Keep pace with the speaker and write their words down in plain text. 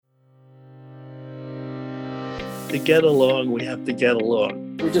to get along, we have to get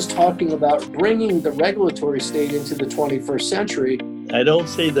along. We're just talking about bringing the regulatory state into the 21st century. I don't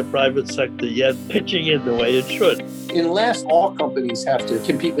see the private sector yet pitching in the way it should. Unless all companies have to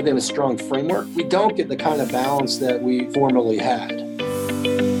compete within a strong framework, we don't get the kind of balance that we formerly had.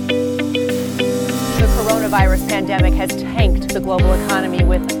 The coronavirus pandemic has tanked the global economy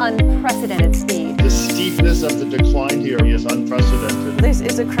with unprecedented speed. The steepness of the decline here is unprecedented. This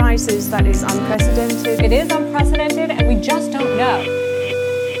is a crisis that is unprecedented. It is unprecedented, and we just don't know.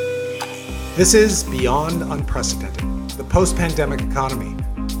 This is Beyond Unprecedented, the post-pandemic economy,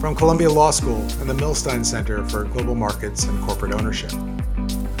 from Columbia Law School and the Milstein Center for Global Markets and Corporate Ownership.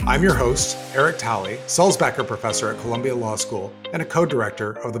 I'm your host, Eric Talley, Sulzbacher Professor at Columbia Law School and a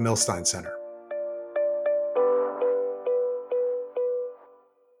co-director of the Milstein Center.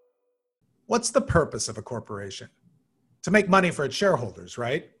 What's the purpose of a corporation? To make money for its shareholders,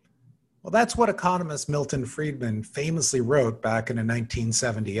 right? Well, that's what economist Milton Friedman famously wrote back in a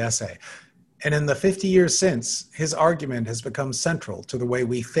 1970 essay. And in the 50 years since, his argument has become central to the way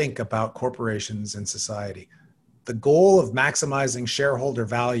we think about corporations in society. The goal of maximizing shareholder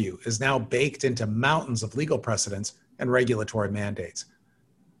value is now baked into mountains of legal precedents and regulatory mandates.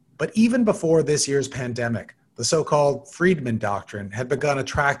 But even before this year's pandemic, the so-called Friedman Doctrine had begun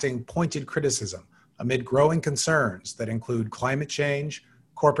attracting pointed criticism amid growing concerns that include climate change,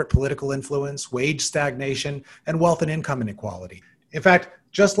 corporate political influence, wage stagnation, and wealth and income inequality. In fact,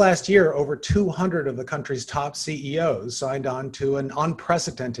 just last year, over 200 of the country's top CEOs signed on to an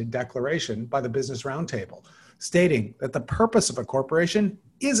unprecedented declaration by the Business Roundtable, stating that the purpose of a corporation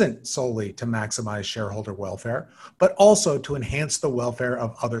isn't solely to maximize shareholder welfare, but also to enhance the welfare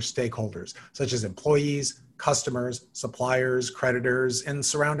of other stakeholders, such as employees, customers, suppliers, creditors, and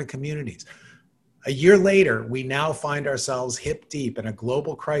surrounding communities. A year later, we now find ourselves hip deep in a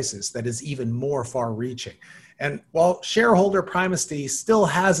global crisis that is even more far-reaching. And while shareholder primacy still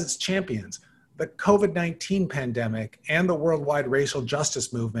has its champions, the COVID-19 pandemic and the worldwide racial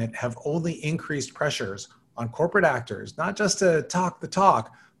justice movement have only increased pressures on corporate actors, not just to talk the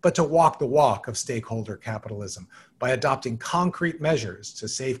talk, but to walk the walk of stakeholder capitalism by adopting concrete measures to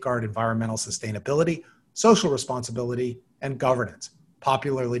safeguard environmental sustainability, social responsibility, and governance,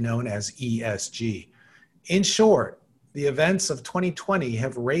 popularly known as ESG. In short, the events of 2020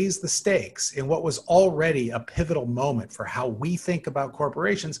 have raised the stakes in what was already a pivotal moment for how we think about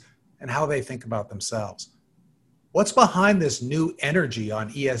corporations and how they think about themselves. What's behind this new energy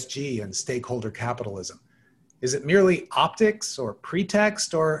on ESG and stakeholder capitalism? Is it merely optics or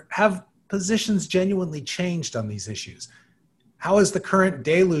pretext, or have positions genuinely changed on these issues? How has the current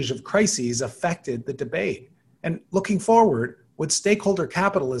deluge of crises affected the debate? And looking forward, would stakeholder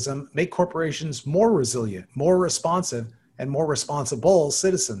capitalism make corporations more resilient, more responsive, and more responsible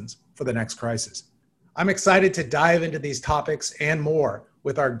citizens for the next crisis? I'm excited to dive into these topics and more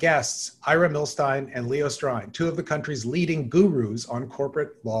with our guests, Ira Milstein and Leo Strine, two of the country's leading gurus on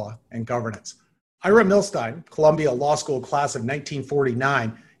corporate law and governance. Ira Milstein, Columbia Law School class of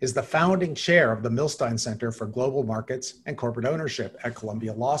 1949, is the founding chair of the Milstein Center for Global Markets and Corporate Ownership at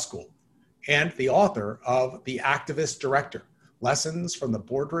Columbia Law School, and the author of The Activist Director, Lessons from the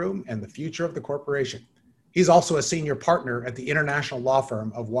Boardroom and the Future of the Corporation. He's also a senior partner at the international law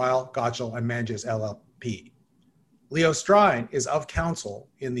firm of Weil, Gotshal & Manges, LLP. Leo Strine is of counsel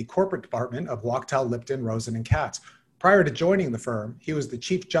in the corporate department of Wachtell, Lipton, Rosen & Katz. Prior to joining the firm, he was the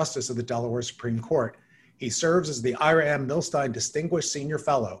Chief Justice of the Delaware Supreme Court. He serves as the Ira M. Milstein Distinguished Senior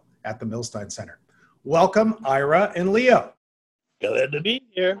Fellow at the Milstein Center. Welcome, Ira and Leo. Glad to be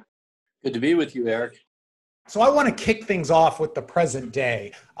here. Good to be with you, Eric. So I want to kick things off with the present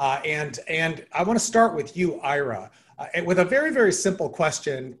day. And I want to start with you, Ira, with a very, very simple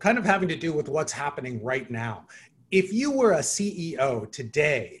question, kind of having to do with what's happening right now. If you were a CEO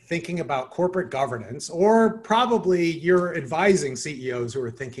today thinking about corporate governance, or probably you're advising CEOs who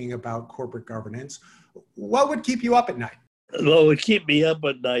are thinking about corporate governance, what would keep you up at night? What would keep me up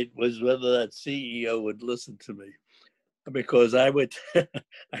at night was whether that CEO would listen to me. Because I would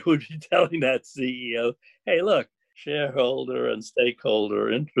I would be telling that CEO, hey, look, shareholder and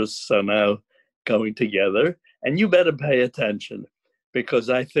stakeholder interests are now coming together, and you better pay attention,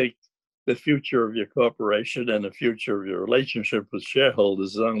 because I think the future of your corporation and the future of your relationship with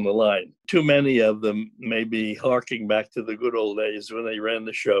shareholders is on the line. Too many of them may be harking back to the good old days when they ran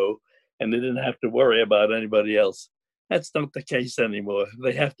the show and they didn't have to worry about anybody else. That's not the case anymore.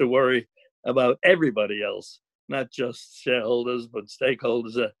 They have to worry about everybody else, not just shareholders, but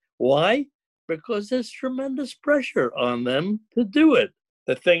stakeholders. Why? Because there's tremendous pressure on them to do it.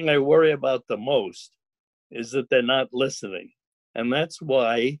 The thing I worry about the most is that they're not listening. And that's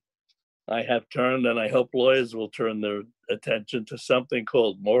why I have turned, and I hope lawyers will turn their attention to something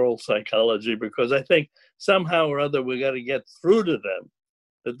called moral psychology, because I think somehow or other we got to get through to them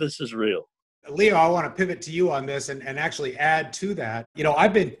that this is real. Leo, I want to pivot to you on this and actually add to that. You know,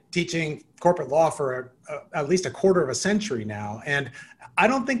 I've been teaching corporate law for at least a quarter of a century now, and I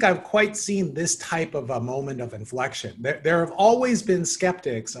don't think I've quite seen this type of a moment of inflection. There have always been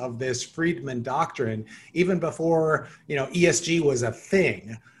skeptics of this Friedman doctrine, even before, you know, ESG was a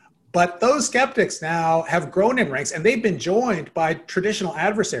thing. But those skeptics now have grown in ranks, and they've been joined by traditional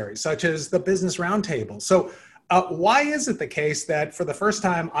adversaries, such as the Business Roundtable. So why is it the case that for the first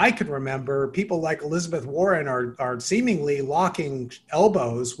time I can remember, people like Elizabeth Warren are seemingly locking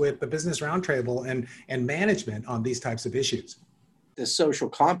elbows with the Business Roundtable and management on these types of issues? The social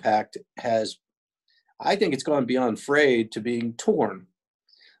compact has, I think it's gone beyond frayed to being torn.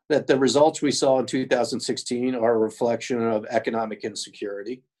 That the results we saw in 2016 are a reflection of economic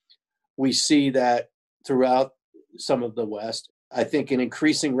insecurity. We see that throughout some of the West. I think an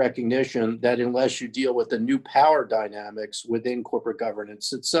increasing recognition that unless you deal with the new power dynamics within corporate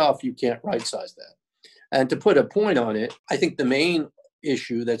governance itself, you can't right-size that. And to put a point on it, I think the main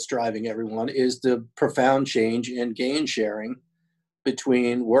issue that's driving everyone is the profound change in gain sharing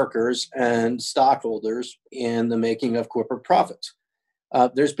between workers and stockholders in the making of corporate profits.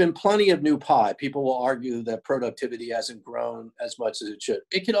 There's been plenty of new pie. People will argue that productivity hasn't grown as much as it should.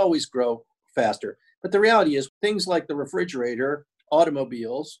 It can always grow faster. But the reality is things like the refrigerator,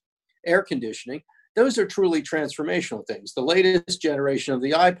 automobiles, air conditioning, those are truly transformational things. The latest generation of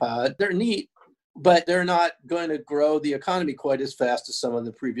the iPod, they're neat, but they're not going to grow the economy quite as fast as some of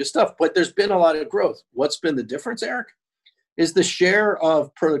the previous stuff. But there's been a lot of growth. What's been the difference, Eric? Is the share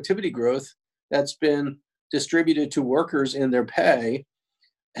of productivity growth that's been distributed to workers in their pay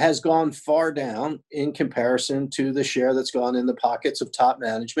has gone far down in comparison to the share that's gone in the pockets of top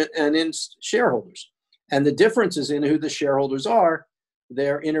management and in shareholders. And the difference is in who the shareholders are.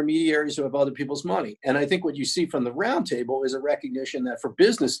 They're intermediaries who have other people's money. And I think what you see from the roundtable is a recognition that for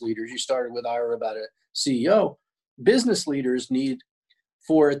business leaders, you started with Ira about a CEO, business leaders need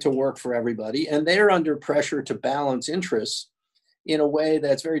for it to work for everybody. And they're under pressure to balance interests in a way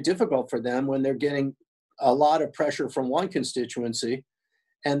that's very difficult for them when they're getting a lot of pressure from one constituency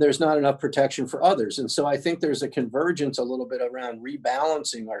and there's not enough protection for others. And so I think there's a convergence a little bit around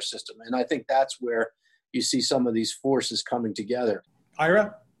rebalancing our system. And I think that's where you see some of these forces coming together.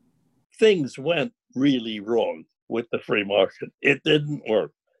 Ira? Things went really wrong with the free market. It didn't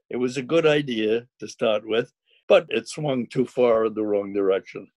work. It was a good idea to start with, but it swung too far in the wrong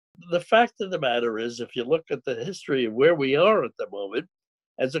direction. The fact of the matter is, if you look at the history of where we are at the moment,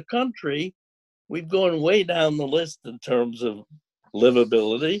 as a country, we've gone way down the list in terms of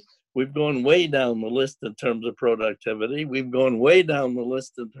livability. We've gone way down the list in terms of productivity. We've gone way down the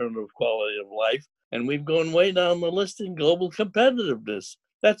list in terms of quality of life. And we've gone way down the list in global competitiveness.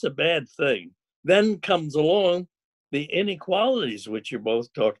 That's a bad thing. Then comes along the inequalities, which you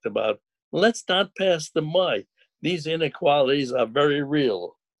both talked about. Let's not pass them by. These inequalities are very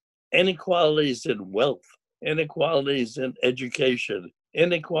real. Inequalities in wealth, inequalities in education,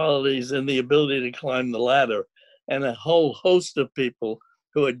 inequalities in the ability to climb the ladder, and a whole host of people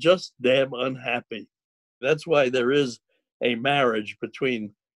who are just damn unhappy. That's why there is a marriage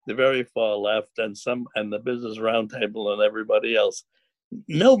between the very far left and the Business Roundtable and everybody else.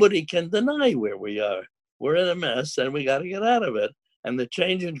 Nobody can deny where we are. We're in a mess and we got to get out of it. And the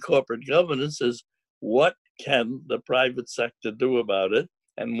change in corporate governance is what can the private sector do about it?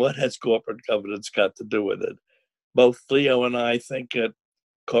 And what has corporate governance got to do with it? Both Leo and I think that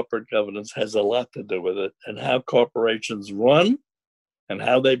corporate governance has a lot to do with it, and how corporations run and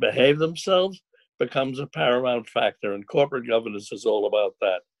how they behave themselves becomes a paramount factor, and corporate governance is all about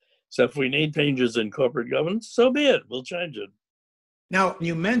that. So if we need changes in corporate governance, so be it. We'll change it. Now,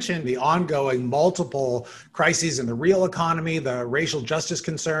 you mentioned the ongoing multiple crises in the real economy, the racial justice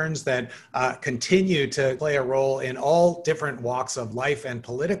concerns that continue to play a role in all different walks of life and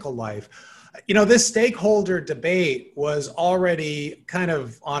political life. You know, this stakeholder debate was already kind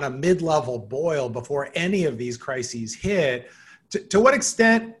of on a mid-level boil before any of these crises hit. To what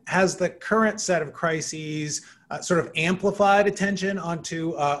extent has the current set of crises sort of amplified attention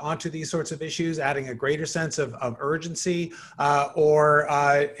onto these sorts of issues, adding a greater sense of urgency, or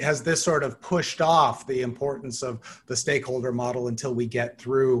has this sort of pushed off the importance of the stakeholder model until we get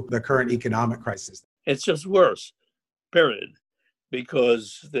through the current economic crisis? It's just worse, period,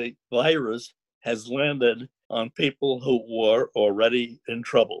 because the virus has landed on people who were already in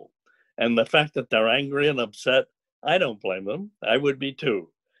trouble. And the fact that they're angry and upset, I don't blame them. I would be too,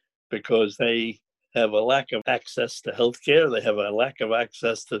 because they have a lack of access to healthcare. They have a lack of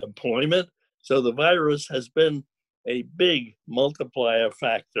access to employment. So the virus has been a big multiplier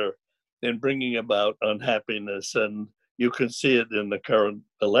factor in bringing about unhappiness. And you can see it in the current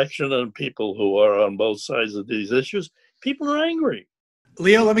election and people who are on both sides of these issues. People are angry.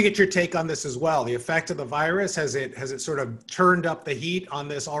 Leo, let me get your take on this as well. The effect of the virus, has it sort of turned up the heat on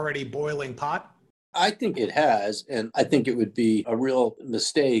this already boiling pot? I think it has, and I think it would be a real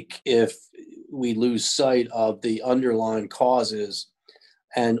mistake if we lose sight of the underlying causes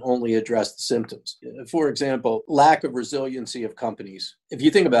and only address the symptoms. For example, lack of resiliency of companies. If you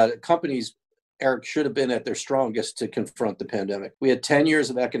think about it, companies, Eric, should have been at their strongest to confront the pandemic. We had 10 years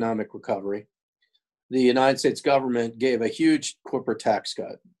of economic recovery. The United States government gave a huge corporate tax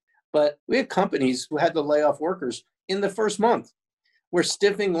cut. But we had companies who had to lay off workers in the first month. We're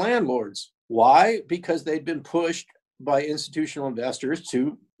stiffing landlords. Why? Because they'd been pushed by institutional investors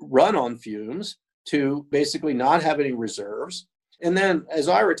to run on fumes, to basically not have any reserves. And then, as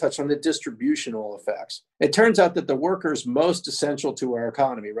Ira touched on, the distributional effects. It turns out that the workers most essential to our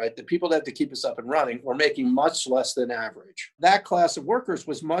economy, right, the people that have to keep us up and running, were making much less than average. That class of workers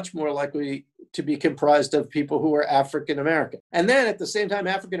was much more likely to be comprised of people who were African American. And then at the same time,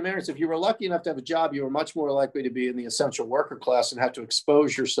 African Americans, if you were lucky enough to have a job, you were much more likely to be in the essential worker class and have to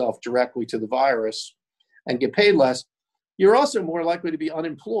expose yourself directly to the virus and get paid less. You're also more likely to be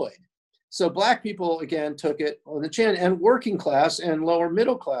unemployed. So Black people, again, took it on the chin, and working class and lower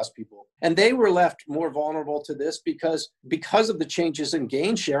middle class people. And they were left more vulnerable to this because of the changes in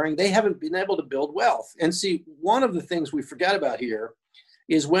gain sharing, they haven't been able to build wealth. And see, one of the things we forget about here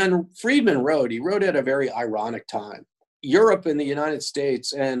is when Friedman wrote, he wrote at a very ironic time. Europe and the United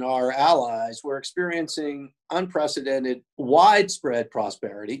States and our allies were experiencing unprecedented, widespread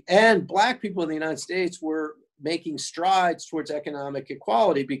prosperity, and Black people in the United States were making strides towards economic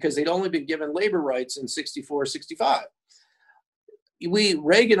equality because they'd only been given labor rights in 64, 65. We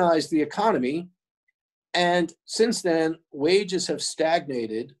Reaganized the economy, and since then, wages have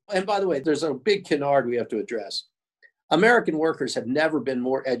stagnated. And by the way, there's a big canard we have to address. American workers have never been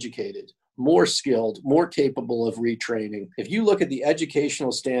more educated, more skilled, more capable of retraining. If you look at the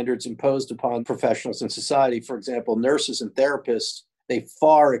educational standards imposed upon professionals in society, for example, nurses and therapists, they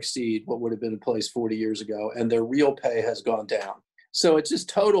far exceed what would have been in place 40 years ago, and their real pay has gone down. So it's just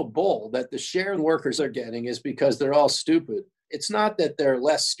total bull that the share workers are getting is because they're all stupid. It's not that they're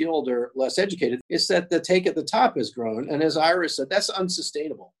less skilled or less educated. It's that the take at the top has grown. And as Iris said, that's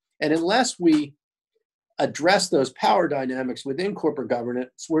unsustainable. And unless we address those power dynamics within corporate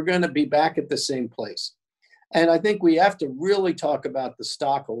governance, we're going to be back at the same place. And I think we have to really talk about the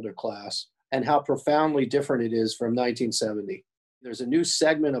stockholder class and how profoundly different it is from 1970. There's a new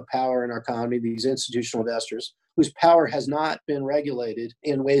segment of power in our economy, these institutional investors, whose power has not been regulated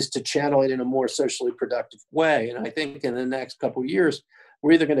in ways to channel it in a more socially productive way. And I think in the next couple of years,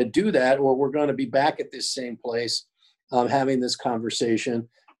 we're either going to do that or we're going to be back at this same place having this conversation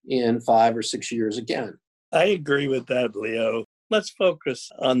in 5 or 6 years again. I agree with that, Leo. Let's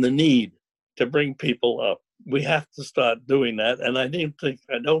focus on the need to bring people up. We have to start doing that. And I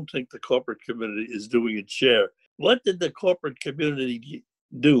don't think the corporate community is doing its share. What did the corporate community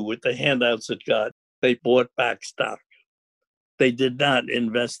do with the handouts it got? They bought back stock. They did not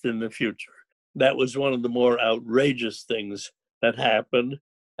invest in the future. That was one of the more outrageous things that happened.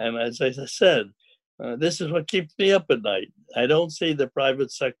 And as I said, this is what keeps me up at night. I don't see the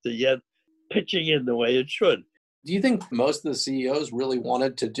private sector yet pitching in the way it should. Do you think most of the CEOs really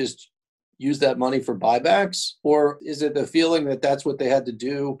wanted to just use that money for buybacks? Or is it the feeling that that's what they had to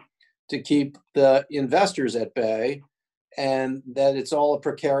do to keep the investors at bay and that it's all a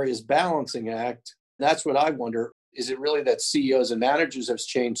precarious balancing act? That's what I wonder. Is it really that CEOs and managers have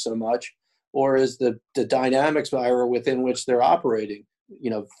changed so much, or is the dynamics within which they're operating,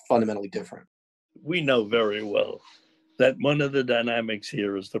 fundamentally different? We know very well that one of the dynamics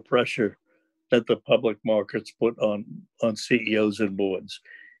here is the pressure that the public markets put on CEOs and boards.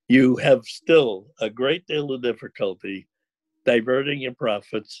 You have still a great deal of difficulty diverting your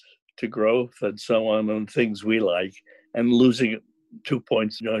profits to growth and so on things we like, and losing 2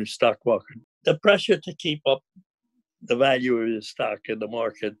 points in your stock market. The pressure to keep up the value of your stock in the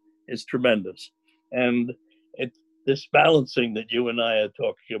market is tremendous. And this balancing that you and I are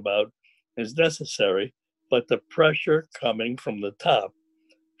talking about is necessary, but the pressure coming from the top,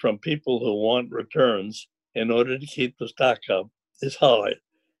 from people who want returns in order to keep the stock up, is high.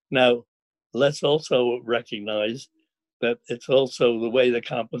 Now, let's also recognize that it's also the way the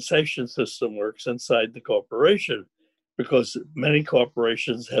compensation system works inside the corporation, because many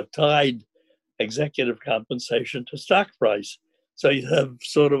corporations have tied executive compensation to stock price. So you have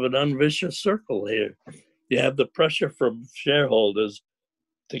sort of an unvicious circle here. You have the pressure from shareholders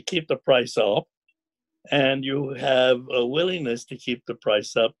to keep the price up, and you have a willingness to keep the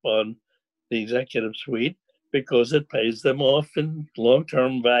price up on the executive suite because it pays them off in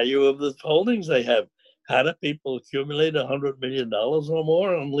long-term value of the holdings they have. How do people accumulate $100 million or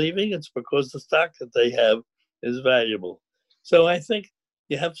more on leaving? It's because the stock that they have is valuable. So I think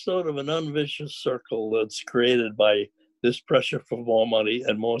you have sort of an unvicious circle that's created by this pressure for more money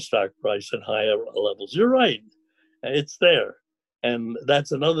and more stock price at higher levels. You're right. It's there. And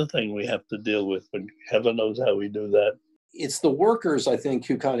that's another thing we have to deal with, and heaven knows how we do that. It's the workers, I think,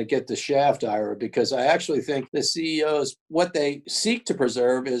 who kind of get the shaft, Ira, because I actually think the CEOs, what they seek to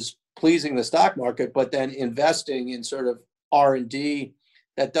preserve is pleasing the stock market, but then investing in sort of R&D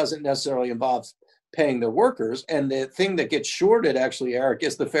that doesn't necessarily involve paying their workers. And the thing that gets shorted, actually, Eric,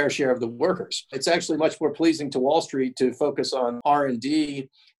 is the fair share of the workers. It's actually much more pleasing to Wall Street to focus on R&D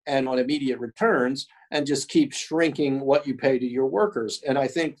and on immediate returns and just keep shrinking what you pay to your workers. And I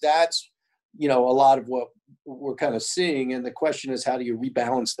think that's, a lot of what we're kind of seeing. And the question is, how do you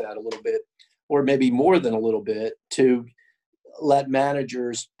rebalance that a little bit, or maybe more than a little bit, to let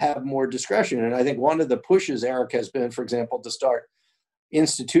managers have more discretion? And I think one of the pushes, Eric, has been, for example, to start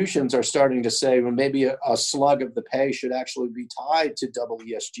institutions are starting to say, well, maybe a slug of the pay should actually be tied to double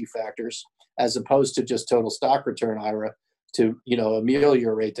ESG factors as opposed to just total stock return, Ira, to,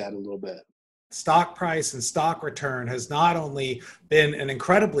 ameliorate that a little bit. Stock price and stock return has not only been an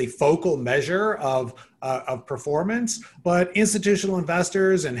incredibly focal measure of performance, but institutional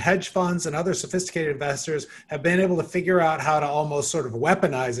investors and hedge funds and other sophisticated investors have been able to figure out how to almost sort of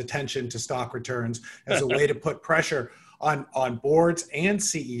weaponize attention to stock returns as a way to put pressure on boards and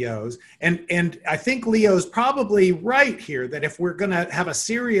CEOs. And I think Leo's probably right here that if we're going to have a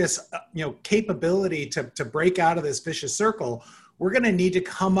serious capability to break out of this vicious circle, we're going to need to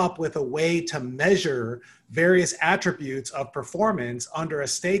come up with a way to measure various attributes of performance under a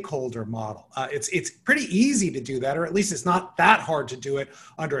stakeholder model. It's pretty easy to do that, or at least it's not that hard to do it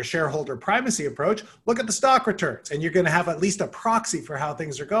under a shareholder primacy approach. Look at the stock returns, and you're going to have at least a proxy for how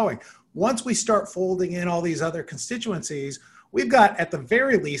things are going. Once we start folding in all these other constituencies, we've got, at the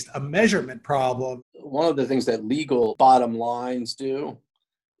very least, a measurement problem. One of the things that legal bottom lines do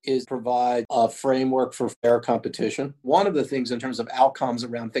is provide a framework for fair competition. One of the things in terms of outcomes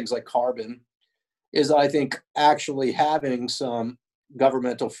around things like carbon is, I think, actually having some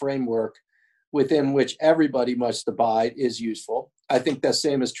governmental framework within which everybody must abide is useful. I think the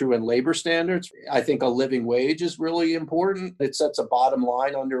same is true in labor standards. I think a living wage is really important. It sets a bottom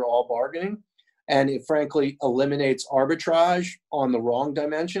line under all bargaining, and it frankly eliminates arbitrage on the wrong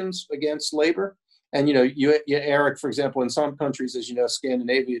dimensions against labor. And, Eric, for example, in some countries, as you know,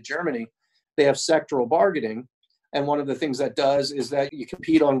 Scandinavia, Germany, they have sectoral bargaining. And one of the things that does is that you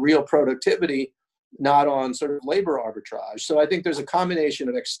compete on real productivity, not on sort of labor arbitrage. So I think there's a combination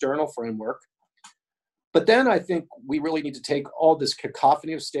of external framework. But then I think we really need to take all this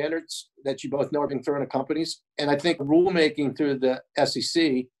cacophony of standards that you both know are being thrown at companies. And I think rulemaking through the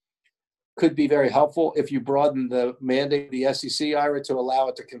SEC could be very helpful if you broaden the mandate of the SEC, Ira, to allow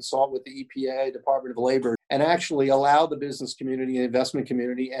it to consult with the EPA, Department of Labor, and actually allow the business community and investment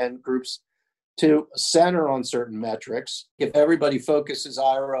community and groups to center on certain metrics. If everybody focuses,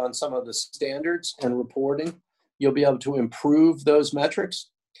 Ira, on some of the standards and reporting, you'll be able to improve those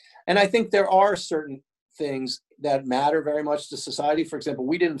metrics. And I think there are certain things that matter very much to society. For example,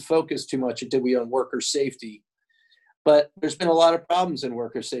 we didn't focus too much, did we, on worker safety? But there's been a lot of problems in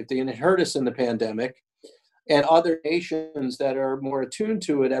worker safety, and it hurt us in the pandemic. And other nations that are more attuned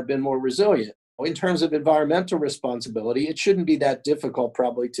to it have been more resilient. In terms of environmental responsibility, it shouldn't be that difficult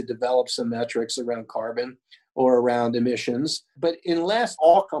probably to develop some metrics around carbon or around emissions. But unless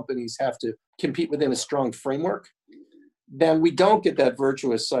all companies have to compete within a strong framework, then we don't get that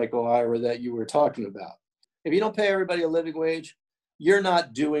virtuous cycle, Ira, that you were talking about. If you don't pay everybody a living wage, you're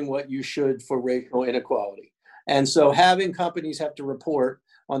not doing what you should for racial inequality. And so having companies have to report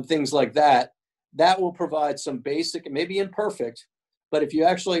on things like that, that will provide some basic, maybe imperfect, but if you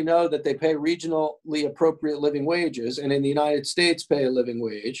actually know that they pay regionally appropriate living wages, and in the United States pay a living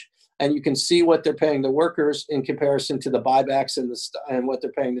wage, and you can see what they're paying the workers in comparison to the buybacks and what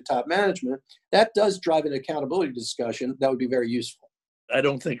they're paying the top management, that does drive an accountability discussion that would be very useful. I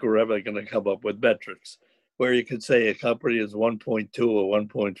don't think we're ever going to come up with metrics where you could say a company is 1.2 or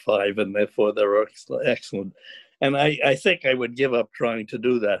 1.5 and therefore they're excellent. And I think I would give up trying to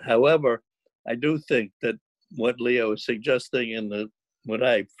do that. However, I do think that what Leo is suggesting and what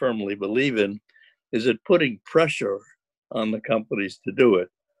I firmly believe in is that putting pressure on the companies to do it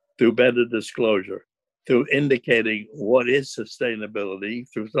through better disclosure, through indicating what is sustainability,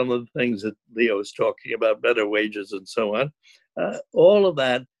 through some of the things that Leo is talking about, better wages and so on. All of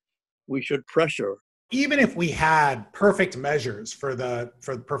that we should pressure. Even if we had perfect measures for the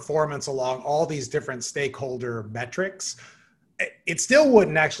performance along all these different stakeholder metrics, it still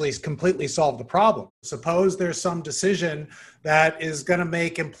wouldn't actually completely solve the problem. Suppose there's some decision that is going to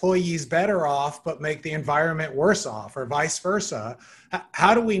make employees better off, but make the environment worse off, or vice versa.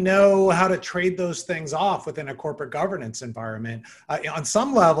 How do we know how to trade those things off within a corporate governance environment? On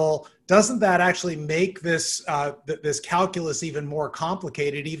some level, doesn't that actually make this this calculus even more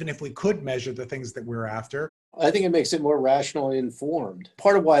complicated, even if we could measure the things that we're after? I think it makes it more rationally informed.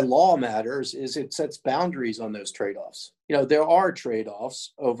 Part of why law matters is it sets boundaries on those trade-offs. There are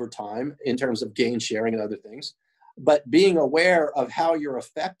trade-offs over time in terms of gain sharing and other things, but being aware of how you're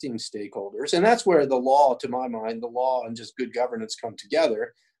affecting stakeholders, and that's where the law, to my mind, the law and just good governance come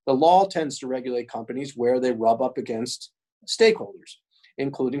together. The law tends to regulate companies where they rub up against stakeholders,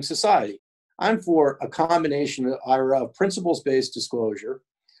 including society. I'm for a combination of principles-based disclosure,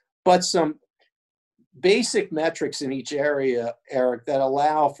 but some basic metrics in each area, Eric, that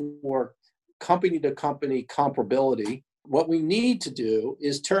allow for company-to-company comparability. What we need to do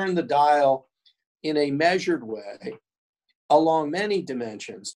is turn the dial in a measured way along many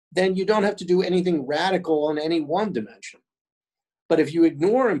dimensions. Then you don't have to do anything radical on any one dimension. But if you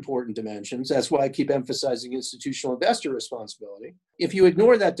ignore important dimensions, that's why I keep emphasizing institutional investor responsibility. If you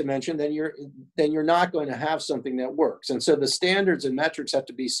ignore that dimension, then you're not going to have something that works. And so the standards and metrics have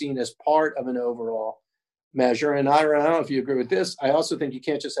to be seen as part of an overall measure. And I don't know if you agree with this. I also think you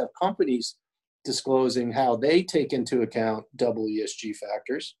can't just have companies disclosing how they take into account double ESG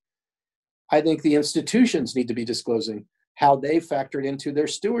factors. I think the institutions need to be disclosing how they factored into their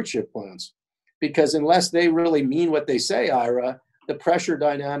stewardship plans. Because unless they really mean what they say, Ira, the pressure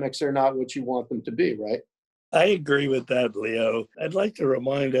dynamics are not what you want them to be, right? I agree with that, Leo. I'd like to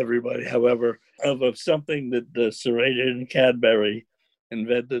remind everybody, however, of something that Sir Adrian Cadbury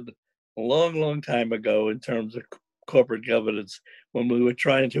invented a long, long time ago in terms of corporate governance. When we were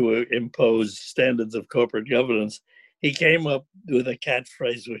trying to impose standards of corporate governance, he came up with a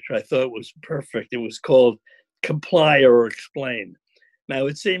catchphrase which I thought was perfect. It was called comply or explain. Now,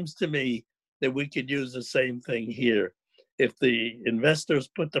 it seems to me that we could use the same thing here. If the investors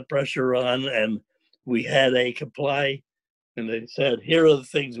put the pressure on and we had a comply, and they said, here are the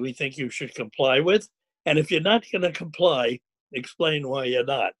things we think you should comply with. And if you're not going to comply, explain why you're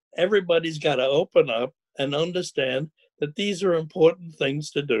not. Everybody's got to open up and understand that these are important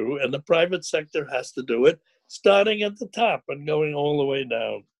things to do, and the private sector has to do it, starting at the top and going all the way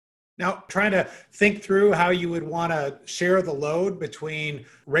down. Now, trying to think through how you would want to share the load between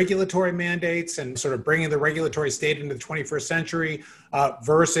regulatory mandates and sort of bringing the regulatory state into the 21st century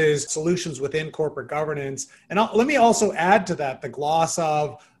versus solutions within corporate governance. And let me also add to that the gloss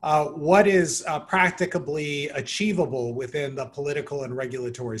of what is practicably achievable within the political and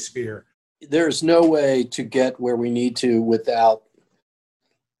regulatory sphere. There's no way to get where we need to without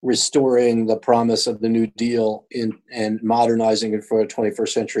restoring the promise of the New Deal and modernizing it for a 21st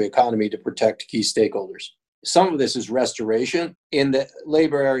century economy to protect key stakeholders. Some of this is restoration. In the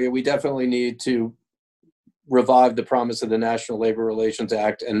labor area, we definitely need to revive the promise of the National Labor Relations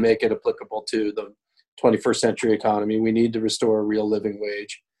Act and make it applicable to the 21st century economy. We need to restore a real living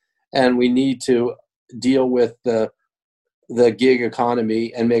wage. And we need to deal with the gig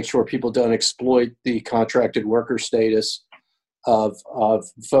economy and make sure people don't exploit the contracted worker status of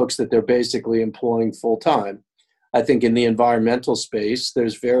folks that they're basically employing full time. I think in the environmental space,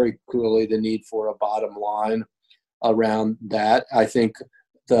 there's very clearly the need for a bottom line around that. I think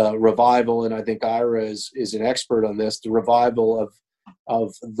the revival, and I think Ira is an expert on this, the revival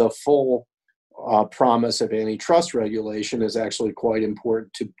of the full promise of antitrust regulation is actually quite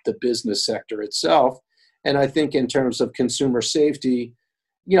important to the business sector itself. And I think in terms of consumer safety,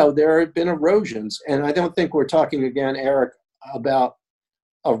 there have been erosions. And I don't think we're talking again, Eric, about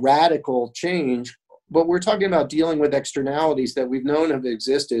a radical change, but we're talking about dealing with externalities that we've known have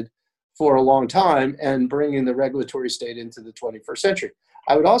existed for a long time and bringing the regulatory state into the 21st century.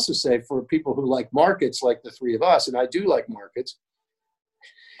 I would also say for people who like markets like the three of us, and I do like markets,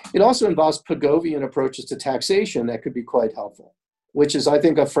 it also involves Pigovian approaches to taxation that could be quite helpful, which is, I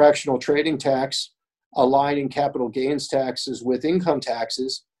think, a fractional trading tax, aligning capital gains taxes with income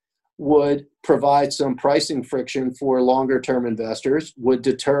taxes would provide some pricing friction for longer term investors, would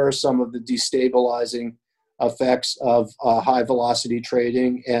deter some of the destabilizing effects of high velocity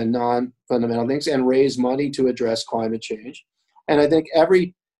trading and non-fundamental things, and raise money to address climate change. And I think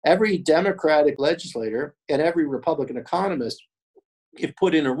every Democratic legislator and every Republican economist, if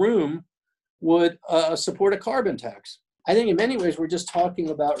put in a room, would support a carbon tax. I think in many ways, we're just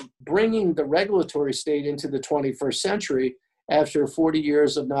talking about bringing the regulatory state into the 21st century after 40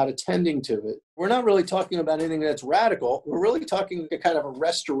 years of not attending to it. We're not really talking about anything that's radical. We're really talking a kind of a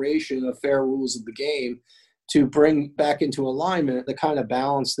restoration of fair rules of the game to bring back into alignment the kind of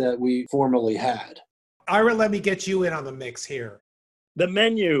balance that we formerly had. Ira, let me get you in on the mix here. The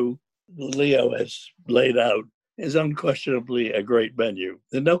menu Leo has laid out is unquestionably a great menu.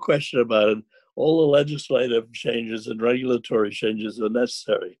 There's no question about it. All the legislative changes and regulatory changes are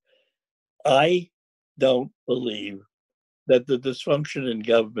necessary. I don't believe that the dysfunction in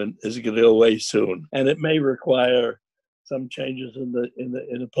government is going to go away soon, and it may require some changes in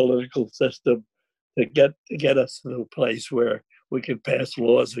the political system to get us to a place where we can pass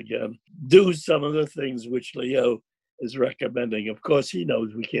laws again, do some of the things which Leo is recommending. Of course, he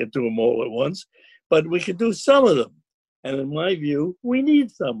knows we can't do them all at once, but we can do some of them. And in my view, we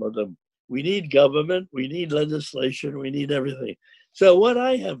need some of them. We need government, we need legislation, we need everything. So what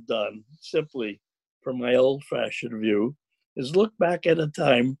I have done, simply from my old-fashioned view, is look back at a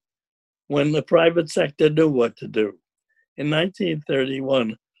time when the private sector knew what to do. In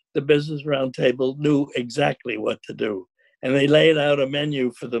 1931, the Business Roundtable knew exactly what to do, and they laid out a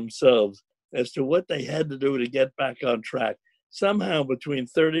menu for themselves as to what they had to do to get back on track. Somehow between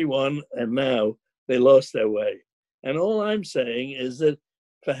 31 and now, they lost their way. And all I'm saying is that,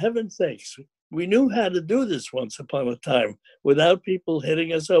 for heaven's sakes, we knew how to do this once upon a time without people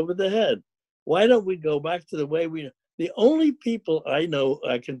hitting us over the head. Why don't we go back to the way we... The only people I know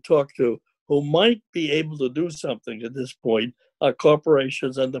I can talk to who might be able to do something at this point are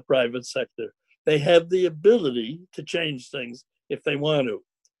corporations and the private sector. They have the ability to change things if they want to.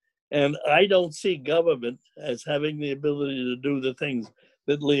 And I don't see government as having the ability to do the things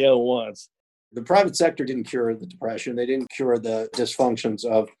that Leo wants. The private sector didn't cure the Depression. They didn't cure the dysfunctions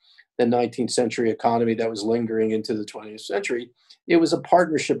of the 19th century economy that was lingering into the 20th century. It was a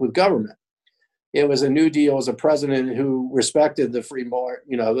partnership with government. It was a New Deal as a president who respected the free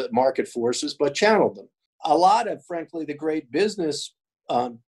market forces, but channeled them. A lot of, frankly, the great business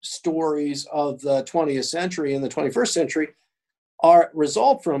stories of the 20th century and the 21st century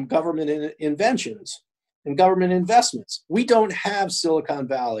result from government inventions and government investments. We don't have Silicon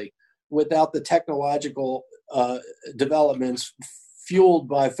Valley without the technological developments fueled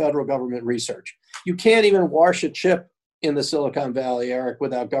by federal government research. You can't even wash a chip in the Silicon Valley, Eric,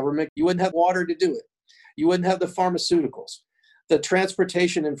 without government. You wouldn't have water to do it. You wouldn't have the pharmaceuticals, the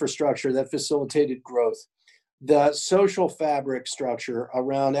transportation infrastructure that facilitated growth, the social fabric structure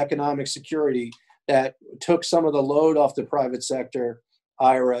around economic security that took some of the load off the private sector,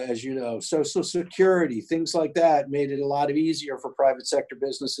 Ira, as you know, social security, things like that made it a lot easier for private sector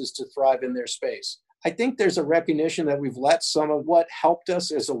businesses to thrive in their space. I think there's a recognition that we've let some of what helped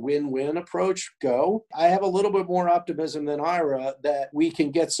us as a win-win approach go. I have a little bit more optimism than Ira that we can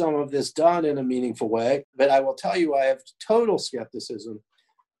get some of this done in a meaningful way. But I will tell you, I have total skepticism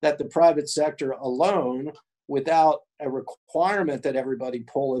that the private sector alone, without a requirement that everybody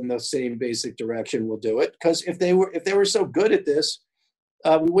pull in the same basic direction, will do it. Because if they were so good at this,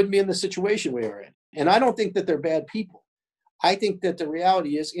 we wouldn't be in the situation we are in. And I don't think that they're bad people. I think that the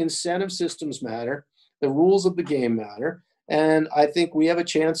reality is incentive systems matter. The rules of the game matter. And I think we have a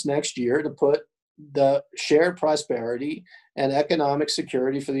chance next year to put the shared prosperity and economic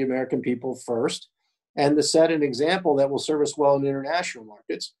security for the American people first, and to set an example that will serve us well in international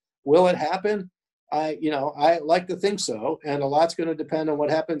markets. Will it happen? I like to think so. And a lot's going to depend on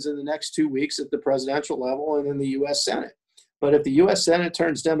what happens in the next 2 weeks at the presidential level and in the U.S. Senate. But if the U.S. Senate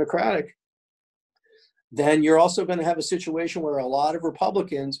turns Democratic, then you're also going to have a situation where a lot of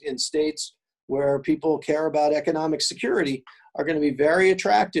Republicans in states where people care about economic security are going to be very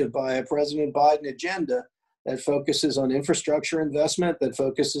attracted by a President Biden agenda that focuses on infrastructure investment, that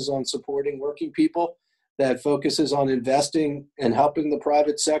focuses on supporting working people, that focuses on investing and helping the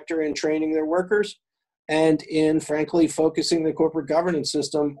private sector in training their workers, and in, frankly, focusing the corporate governance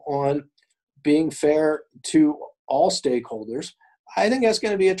system on being fair to all stakeholders. I think that's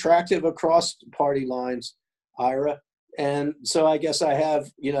going to be attractive across party lines, Ira. And so I guess I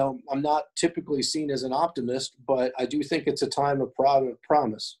have, I'm not typically seen as an optimist, but I do think it's a time of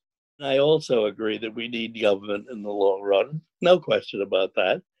promise. I also agree that we need government in the long run. No question about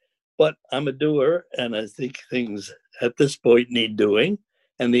that. But I'm a doer, and I think things at this point need doing.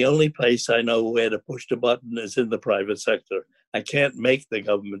 And the only place I know where to push the button is in the private sector. I can't make the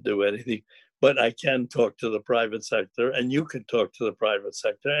government do anything, but I can talk to the private sector, and you can talk to the private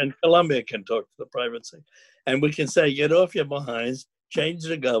sector, and Columbia can talk to the private sector. And we can say, get off your behinds, change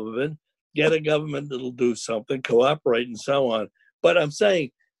the government, get a government that'll do something, cooperate, and so on. But I'm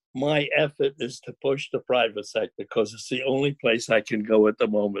saying my effort is to push the private sector because it's the only place I can go at the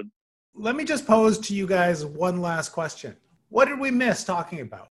moment. Let me just pose to you guys one last question. What did we miss talking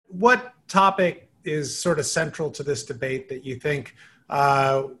about? What topic is sort of central to this debate that you think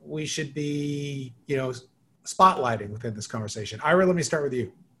we should be, spotlighting within this conversation? Ira, let me start with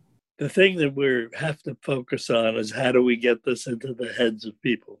you. The thing that we have to focus on is how do we get this into the heads of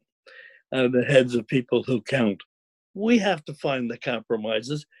people, the heads of people who count. We have to find the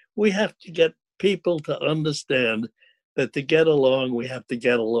compromises. We have to get people to understand that to get along, we have to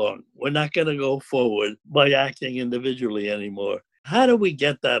get along. We're not going to go forward by acting individually anymore. How do we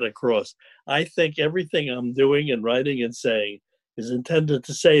get that across? I think everything I'm doing and writing and saying is intended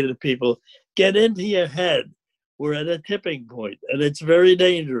to say to people, get into your head. We're at a tipping point, and it's very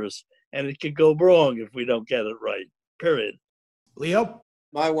dangerous, and it could go wrong if we don't get it right, period. Leo?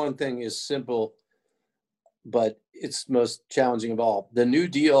 My one thing is simple, but it's most challenging of all. The New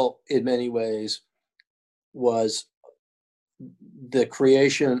Deal, in many ways, was the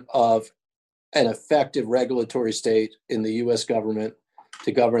creation of an effective regulatory state in the U.S. government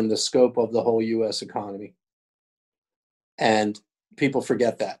to govern the scope of the whole U.S. economy. And people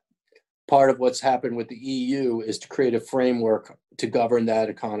forget that. Part of what's happened with the EU is to create a framework to govern that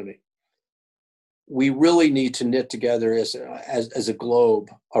economy. We really need to knit together as a globe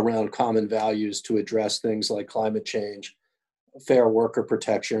around common values to address things like climate change, fair worker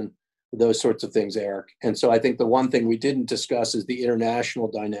protection, those sorts of things, Eric. And so I think the one thing we didn't discuss is the international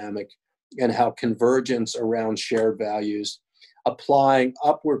dynamic and how convergence around shared values, applying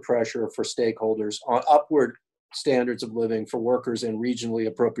upward pressure for stakeholders on upward standards of living for workers in regionally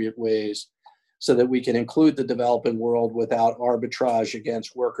appropriate ways so that we can include the developing world without arbitrage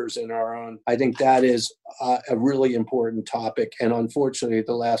against workers in our own. I think that is a really important topic. And unfortunately,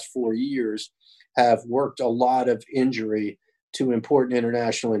 the last 4 years have worked a lot of injury to important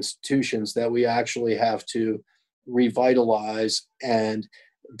international institutions that we actually have to revitalize and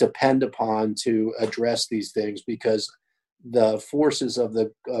depend upon to address these things, because the forces of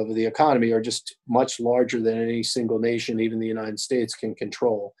the economy are just much larger than any single nation, even the United States, can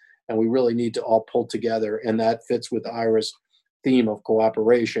control. And we really need to all pull together. And that fits with Ira's theme of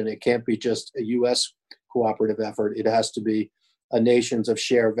cooperation. It can't be just a U.S. cooperative effort. It has to be a nations of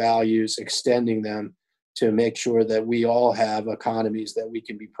shared values, extending them to make sure that we all have economies that we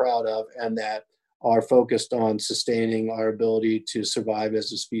can be proud of and that are focused on sustaining our ability to survive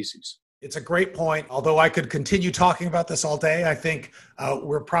as a species. It's a great point. Although I could continue talking about this all day, I think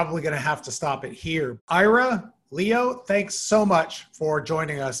we're probably going to have to stop it here. Ira, Leo, thanks so much for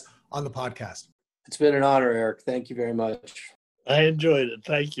joining us on the podcast. It's been an honor, Eric. Thank you very much. I enjoyed it.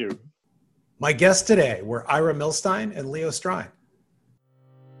 Thank you. My guests today were Ira Milstein and Leo Strine.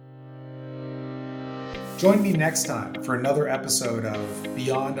 Join me next time for another episode of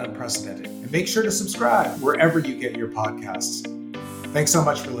Beyond Unprecedented. And make sure to subscribe wherever you get your podcasts. Thanks so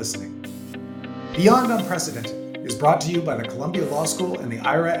much for listening. Beyond Unprecedented is brought to you by the Columbia Law School and the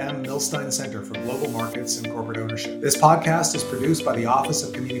Ira M. Milstein Center for Global Markets and Corporate Ownership. This podcast is produced by the Office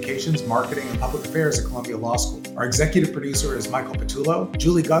of Communications, Marketing, and Public Affairs at Columbia Law School. Our executive producer is Michael Petullo,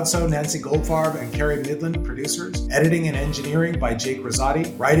 Julie Godso, Nancy Goldfarb, and Carrie Midland, producers. Editing and engineering by Jake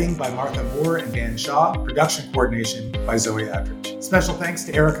Rosati. Writing by Martha Moore and Dan Shaw. Production coordination by Zoe Attridge. Special thanks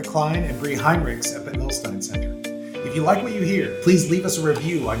to Erica Klein and Bree Heinrichs at the Milstein Center. If you like what you hear, please leave us a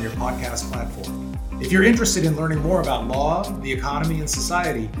review on your podcast platform. If you're interested in learning more about law, the economy, and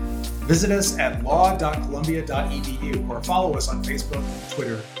society, visit us at law.columbia.edu or follow us on Facebook,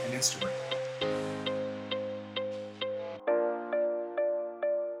 Twitter, and Instagram.